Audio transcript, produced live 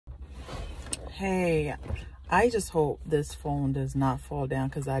Hey, I just hope this phone does not fall down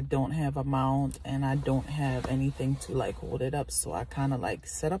because I don't have a mount and I don't have anything to like hold it up. So I kind of like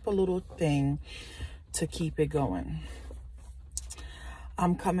set up a little thing to keep it going.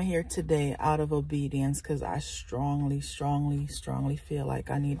 I'm coming here today out of obedience because I strongly feel like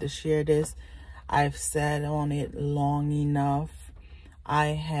I need to share this. I've sat on it long enough. I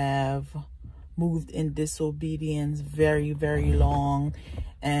have moved in disobedience very long,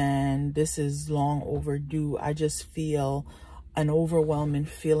 and this is long overdue. I just feel an overwhelming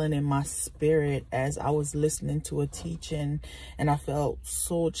feeling in my spirit as I was listening to a teaching, and I felt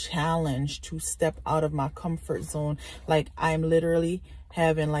so challenged to step out of my comfort zone. Like I'm literally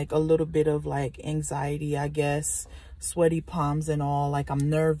having like a little bit of like anxiety, I guess, sweaty palms and all. Like I'm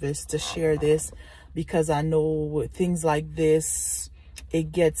nervous to share this because I know with things like this,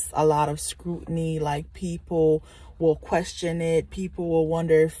 it gets a lot of scrutiny. Like people will question it. People will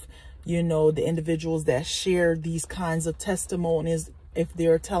wonder if, you know, the individuals that share these kinds of testimonies, if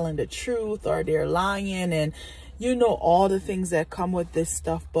they're telling the truth or they're lying, and you know, all the things that come with this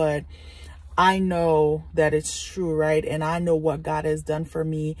stuff. But I know that it's true, right? And I know what God has done for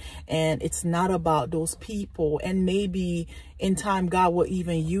me, and it's not about those people. And maybe in time God will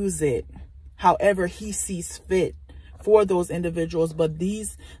even use it however he sees fit for those individuals. But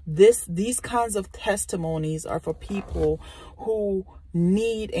these kinds of testimonies are for people who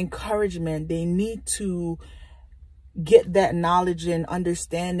need encouragement. They need to get that knowledge and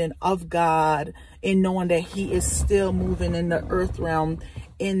understanding of God, in knowing that he is still moving in the earth realm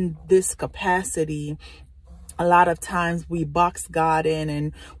in this capacity. A lot of times we box God in,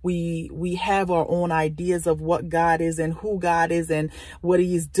 and we have our own ideas of what God is and who God is and what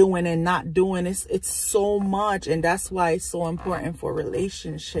he's doing and not doing. It's so much, and that's why it's so important for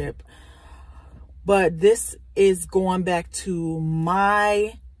relationship. But this is going back to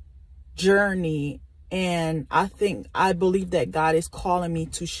my journey, and I believe that God is calling me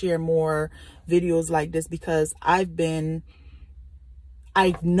to share more videos like this because I've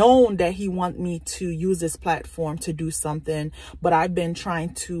known that he wants me to use this platform to do something, but I've been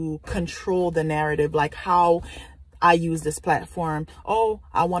trying to control the narrative, like how I use this platform. Oh,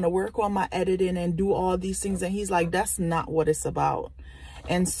 I want to work on my editing and do all these things. And he's like, that's not what it's about.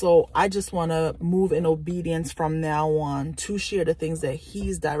 And so I just want to move in obedience from now on to share the things that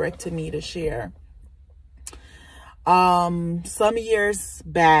he's directed me to share. Some years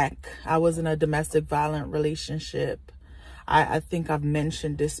back, I was in a domestic violent relationship. I think I've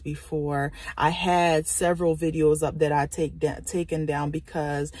mentioned this before. I had several videos up that I taken down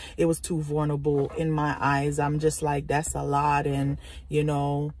because it was too vulnerable in my eyes. I'm just like, that's a lot. And, you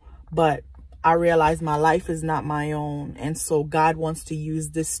know, but I realized my life is not my own. And so God wants to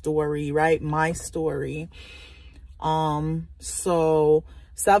use this story, right? My story. So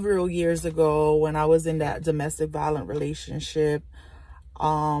several years ago, when I was in that domestic violent relationship,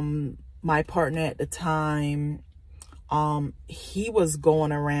 my partner at the time, he was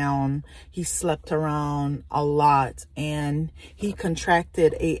going around, he slept around a lot, and he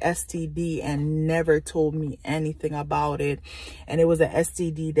contracted a STD and never told me anything about it. And it was an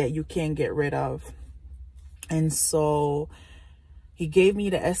STD that you can't get rid of. And so he gave me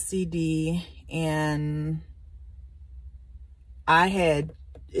the STD, and I had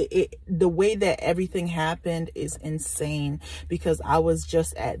the way that everything happened is insane, because I was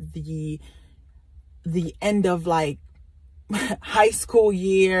just at the end of like high school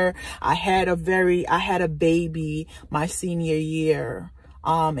year. I had a baby my senior year,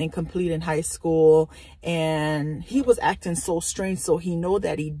 and completing high school, and he was acting so strange, so he know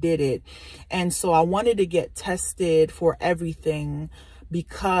that he did it. And so I wanted to get tested for everything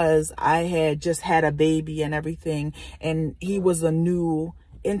because I had just had a baby and everything, and he was a new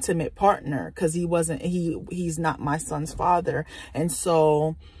intimate partner because he's not my son's father. And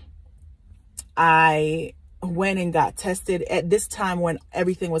so I went and got tested at this time when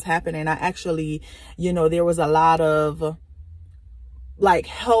everything was happening. I actually, you know, there was a lot of like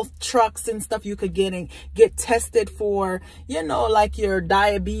health trucks and stuff you could get and get tested for, you know, like your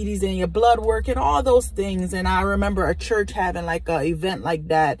diabetes and your blood work and all those things. And I remember a church having like a event like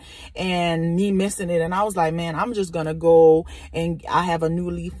that and me missing it. And I was like, man, I'm just gonna go, and I have a new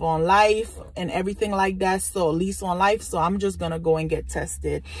leaf on life and everything like that. So lease on life. So I'm just gonna go and get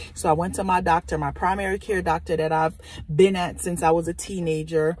tested. So I went to my doctor, my primary care doctor that I've been at since I was a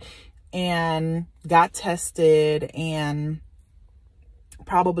teenager, and got tested. And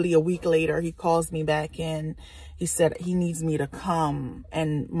probably a week later, he calls me back in. He said he needs me to come.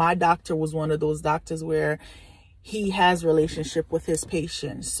 And my doctor was one of those doctors where he has relationship with his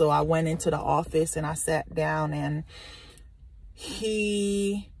patients. So I went into the office and I sat down, and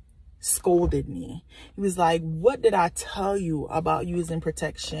he scolded me. He was like, what did I tell you about using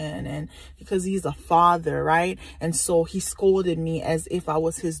protection? And because he's a father, right? And so he scolded me as if I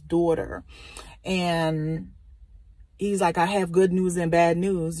was his daughter. And he's like, I have good news and bad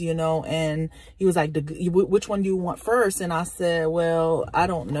news, you know. And he was like, which one do you want first? And I said, well, I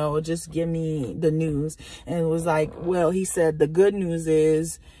don't know. Just give me the news. And it was like, well, he said, the good news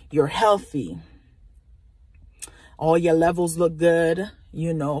is you're healthy. All your levels look good,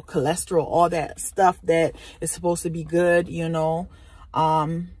 you know, cholesterol, all that stuff that is supposed to be good, you know.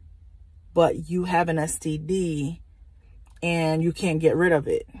 But you have an STD and you can't get rid of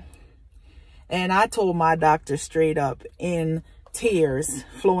it. And I told my doctor straight up, in tears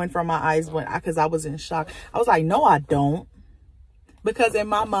flowing from my eyes, because I was in shock. I was like, no, I don't. Because in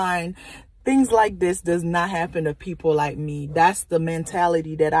my mind, things like this does not happen to people like me. That's the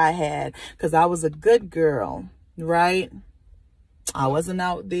mentality that I had, because I was a good girl, right? I wasn't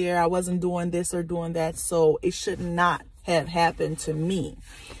out there. I wasn't doing this or doing that. So it should not have happened to me.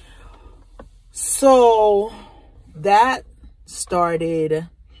 So that started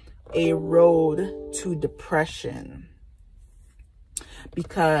a road to depression,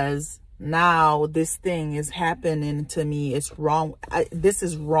 because now this thing is happening to me. It's wrong. This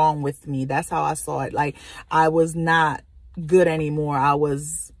is wrong with me. That's how I saw it. Like, I was not good anymore. I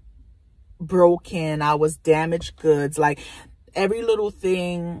was broken. I was damaged goods. Like, every little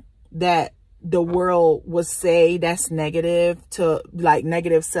thing that the world would say that's negative, to like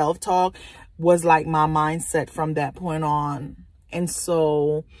negative self-talk, was like my mindset from that point on. And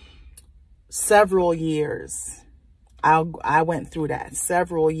so several years, I went through that,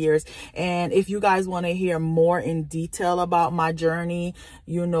 several years. And if you guys want to hear more in detail about my journey,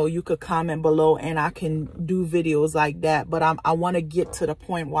 you know, you could comment below and I can do videos like that. But I want to get to the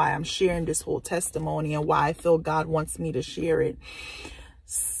point why I'm sharing this whole testimony and why I feel God wants me to share it.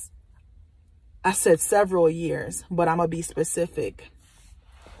 I said several years, but I'm going to be specific.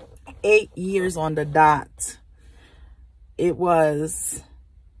 8 years on the dot. It was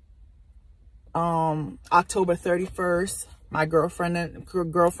October 31st. My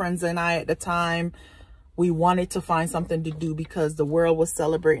girlfriends and I at the time, we wanted to find something to do because the world was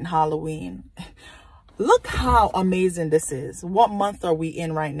celebrating Halloween. Look how amazing this is. What month are we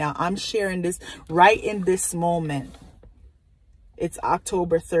in right now? I'm sharing this right in this moment. It's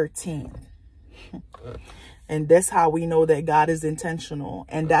October 13th. And that's how we know that God is intentional.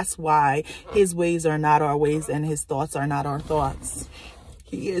 And that's why his ways are not our ways and his thoughts are not our thoughts.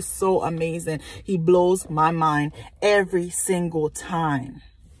 He is so amazing. He blows my mind every single time.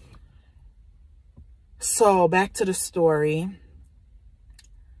 So back to the story.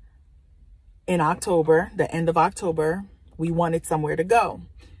 In October, the end of October, we wanted somewhere to go.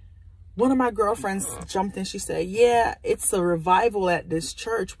 One of my girlfriends jumped in. She said, yeah, it's a revival at this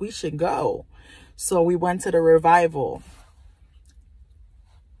church. We should go. So we went to the revival.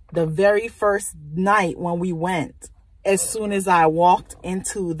 The very first night when we went, as soon as I walked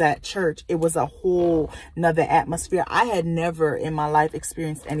into that church, it was a whole nother atmosphere. I had never in my life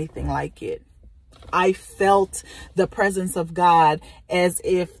experienced anything like it. I felt the presence of God as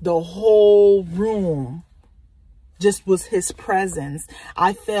if the whole room just was his presence.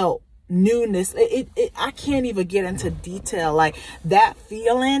 I felt newness. I can't even get into detail. Like, that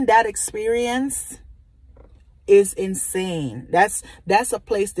feeling, that experience is insane. That's a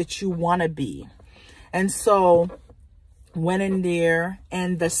place that you want to be. And so went in there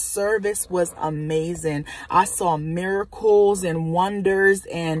and the service was amazing. I saw miracles and wonders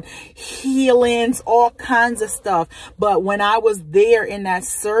and healings, all kinds of stuff. But when I was there in that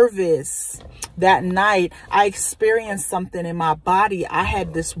service that night, I experienced something in my body. I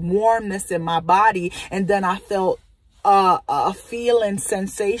had this warmness in my body, and then I felt a feeling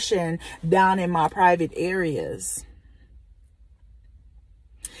sensation down in my private areas.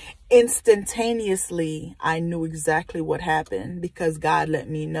 Instantaneously, I knew exactly what happened because God let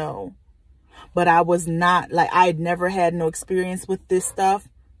me know. But I was not, like, I had never had no experience with this stuff.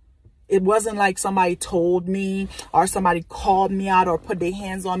 It wasn't like somebody told me or somebody called me out or put their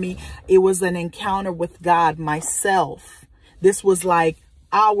hands on me. It was an encounter with God myself. This was like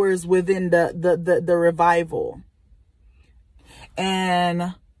hours within the revival.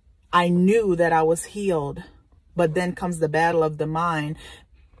 And I knew that I was healed. But then comes the battle of the mind.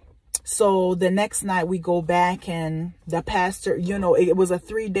 So the next night we go back and the pastor, you know, it was a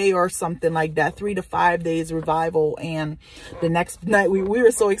 3-day or something like that, 3 to 5 days revival. And the next night we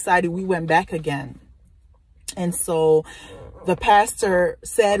were so excited, we went back again. And so the pastor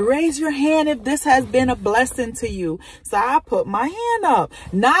said, raise your hand if this has been a blessing to you. So I put my hand up,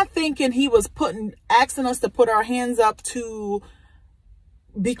 not thinking he was asking us to put our hands up to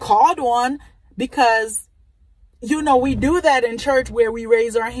be called on, because you know, we do that in church where we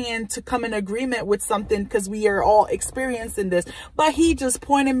raise our hand to come in agreement with something because we are all experiencing this. But he just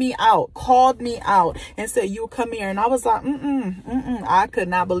pointed me out, called me out and said, you come here. And I was like, I could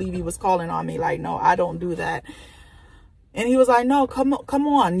not believe he was calling on me. Like, no, I don't do that. And he was like, no, come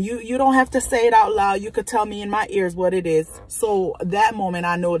on. You don't have to say it out loud. You could tell me in my ears what it is. So that moment,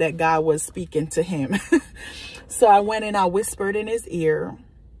 I know that God was speaking to him. So I went and I whispered in his ear,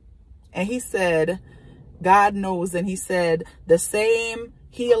 and he said, God knows. And he said, the same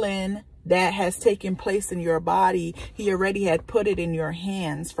healing that has taken place in your body, he already had put it in your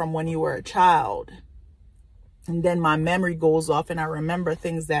hands from when you were a child. And then my memory goes off and I remember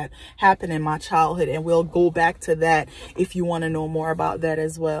things that happened in my childhood. And we'll go back to that if you want to know more about that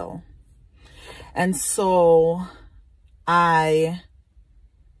as well. And so I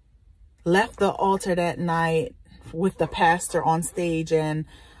left the altar that night with the pastor on stage, and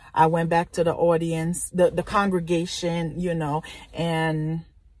I went back to the audience, the congregation, you know, and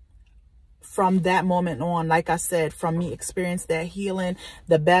from that moment on, like I said, from me experiencing that healing,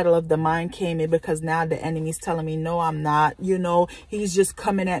 the battle of the mind came in, because now the enemy's telling me, no, I'm not, you know, he's just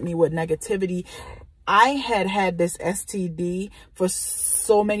coming at me with negativity. I had this STD for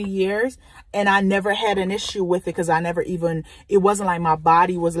so many years, and I never had an issue with it because it wasn't like my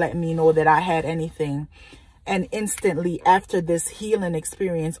body was letting me know that I had anything. And instantly after this healing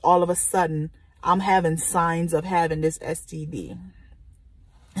experience, all of a sudden, I'm having signs of having this STD.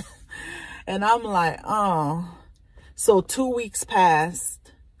 And I'm like, oh. So 2 weeks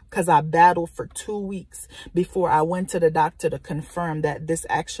passed, because I battled for 2 weeks before I went to the doctor to confirm that this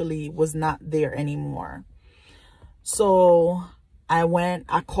actually was not there anymore. So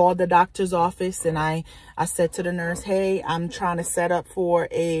I called the doctor's office, and I said to the nurse, hey, I'm trying to set up for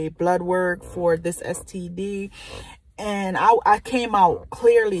a blood work for this STD. And I came out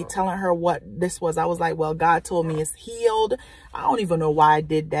clearly telling her what this was. I was like, well, God told me it's healed. I don't even know why I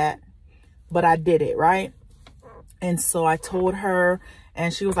did that, but I did it, right? And so I told her,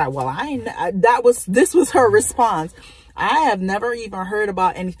 and she was like, well, this was her response. I have never even heard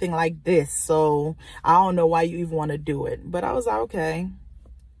about anything like this, so I don't know why you even want to do it. But I was like, okay.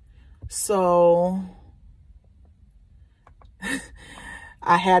 So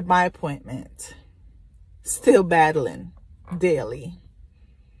I had my appointment, still battling daily.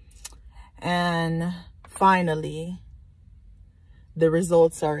 And finally, the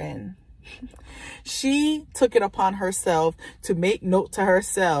results are in. She took it upon herself to make note to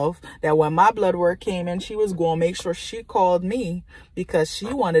herself that when my blood work came in, she was going to make sure she called me, because she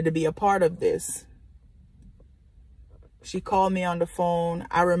wanted to be a part of this. She called me on the phone.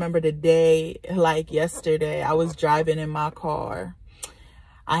 I remember the day like yesterday. I was driving in my car.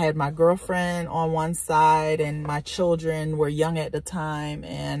 I had my girlfriend on one side, and my children were young at the time,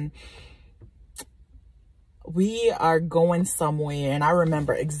 and we are going somewhere, and I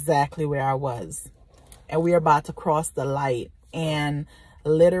remember exactly where I was, and we are about to cross the light. And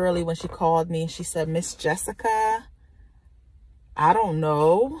literally when she called me, she said, Miss Jessica, I don't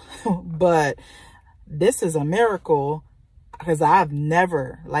know, but this is a miracle, because I've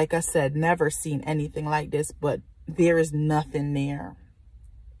never, like I said, never seen anything like this, but there is nothing there.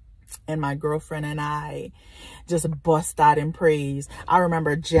 And my girlfriend and I just bust out in praise. I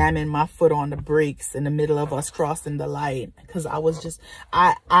remember jamming my foot on the brakes in the middle of us crossing the light, because I was just,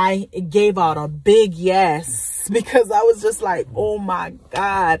 I gave out a big yes, because I was just like, oh my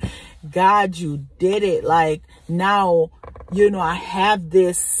God, God, you did it. Like, now, you know, I have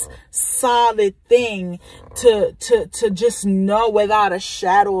this solid thing to just know without a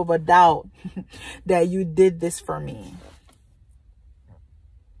shadow of a doubt that you did this for me.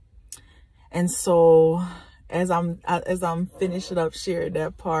 And so as I'm finishing up sharing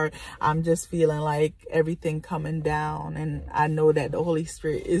that part, I'm just feeling like everything coming down. And I know that the Holy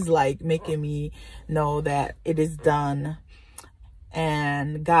Spirit is like making me know that it is done.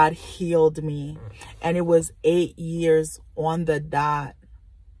 And God healed me. And it was 8 years on the dot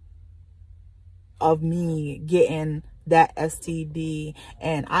of me getting that STD.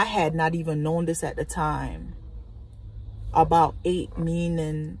 And I had not even known this at the time. About 8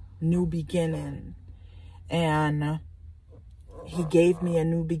 meaning new beginning. And he gave me a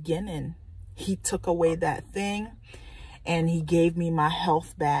new beginning. He took away that thing, and he gave me my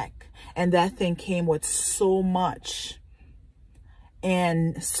health back. And that thing came with so much,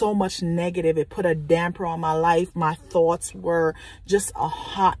 and so much negative. It put a damper on my life. My thoughts were just a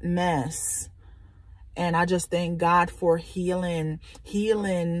hot mess. And I just thank God for healing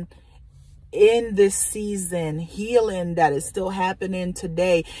in this season, healing that is still happening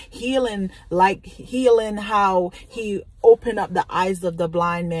today, healing how he opened up the eyes of the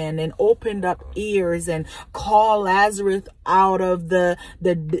blind man and opened up ears and called Lazarus out of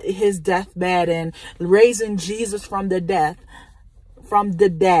his deathbed and raising Jesus from the dead.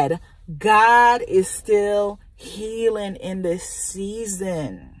 God is still healing in this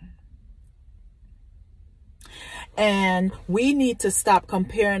season. And we need to stop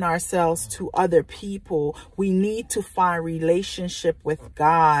comparing ourselves to other people. We need to find relationship with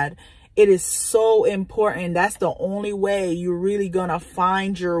God. It is so important. That's the only way you're really gonna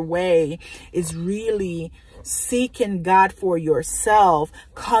find your way, is really seeking God for yourself,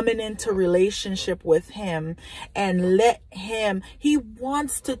 coming into relationship with him, and let him, he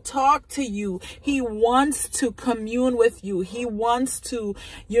wants to talk to you. He wants to commune with you. He wants to,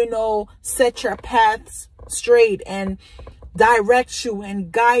 set your paths straight and direct you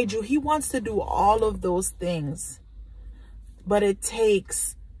and guide you. He wants to do all of those things, but it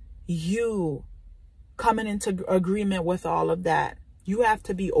takes you coming into agreement with all of that. You have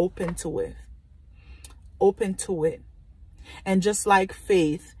to be open to it. And just like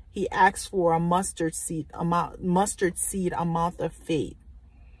faith, he asks for a mustard seed amount of faith.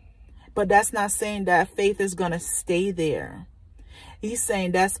 But that's not saying that faith is going to stay there. He's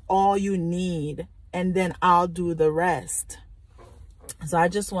saying that's all you need, and then I'll do the rest. So I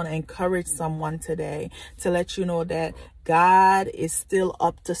just want to encourage someone today to let you know that God is still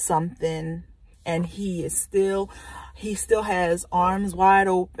up to something, and he still has arms wide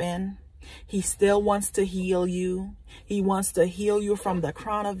open. He still wants to heal you. He wants to heal you from the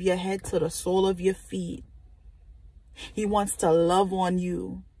crown of your head to the sole of your feet. He wants to love on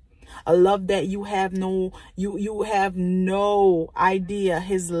you. A love that you have no idea.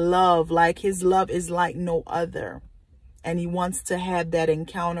 His love is like no other. And he wants to have that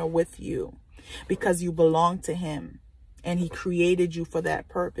encounter with you because you belong to him. And he created you for that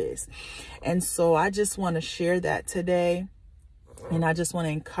purpose. And so I just want to share that today. And I just want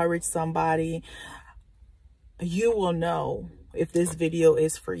to encourage somebody. You will know if this video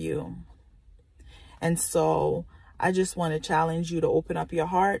is for you. And so I just want to challenge you to open up your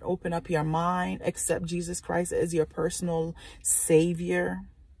heart, open up your mind, accept Jesus Christ as your personal Savior,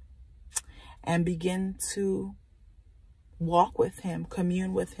 and begin to walk with him,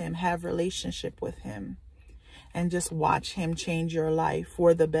 commune with him, have relationship with him, and just watch him change your life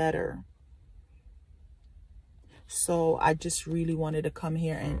for the better. So I just really wanted to come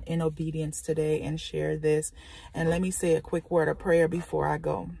here and in obedience today and share this. And let me say a quick word of prayer before I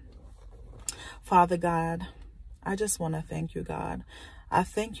go. Father God, I just want to thank you, God. I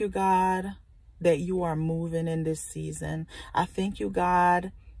thank you, God, that you are moving in this season. I thank you,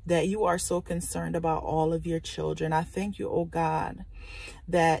 God, that you are so concerned about all of your children. I thank you, oh God,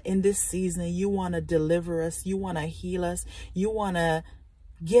 that in this season you want to deliver us. You want to heal us. You want to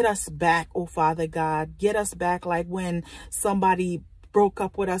get us back, oh Father God. Get us back like when somebody broke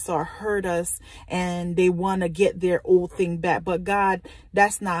up with us or hurt us and they want to get their old thing back. But God,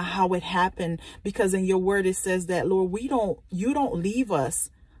 that's not how it happened, because in your word it says that, Lord, you don't leave us,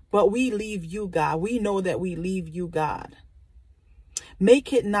 but we leave you, God. We know that we leave you, God.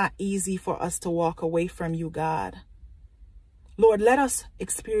 Make it not easy for us to walk away from you, God. Lord, let us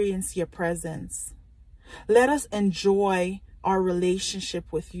experience your presence. Let us enjoy our relationship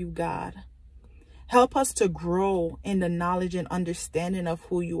with you, God. Help us to grow in the knowledge and understanding of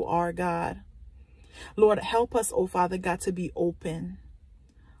who you are, God. Lord, help us, oh Father God, to be open.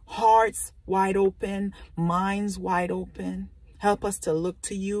 Hearts wide open, minds wide open. Help us to look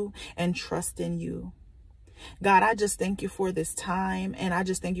to you and trust in you. God, I just thank you for this time, and I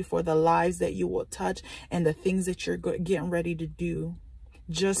just thank you for the lives that you will touch and the things that you're getting ready to do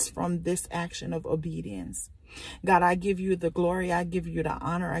just from this action of obedience. God, I give you the glory, I give you the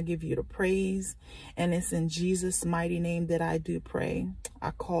honor, I give you the praise, and it's in Jesus' mighty name that I do pray.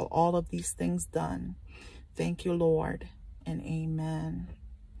 I call all of these things done. Thank you, Lord, and amen.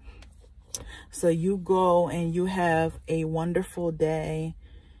 So you go and you have a wonderful day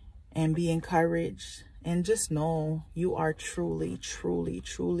and be encouraged, and just know you are truly, truly,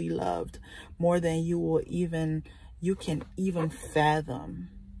 truly loved more than you can even fathom.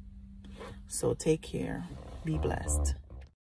 So take care. Be blessed.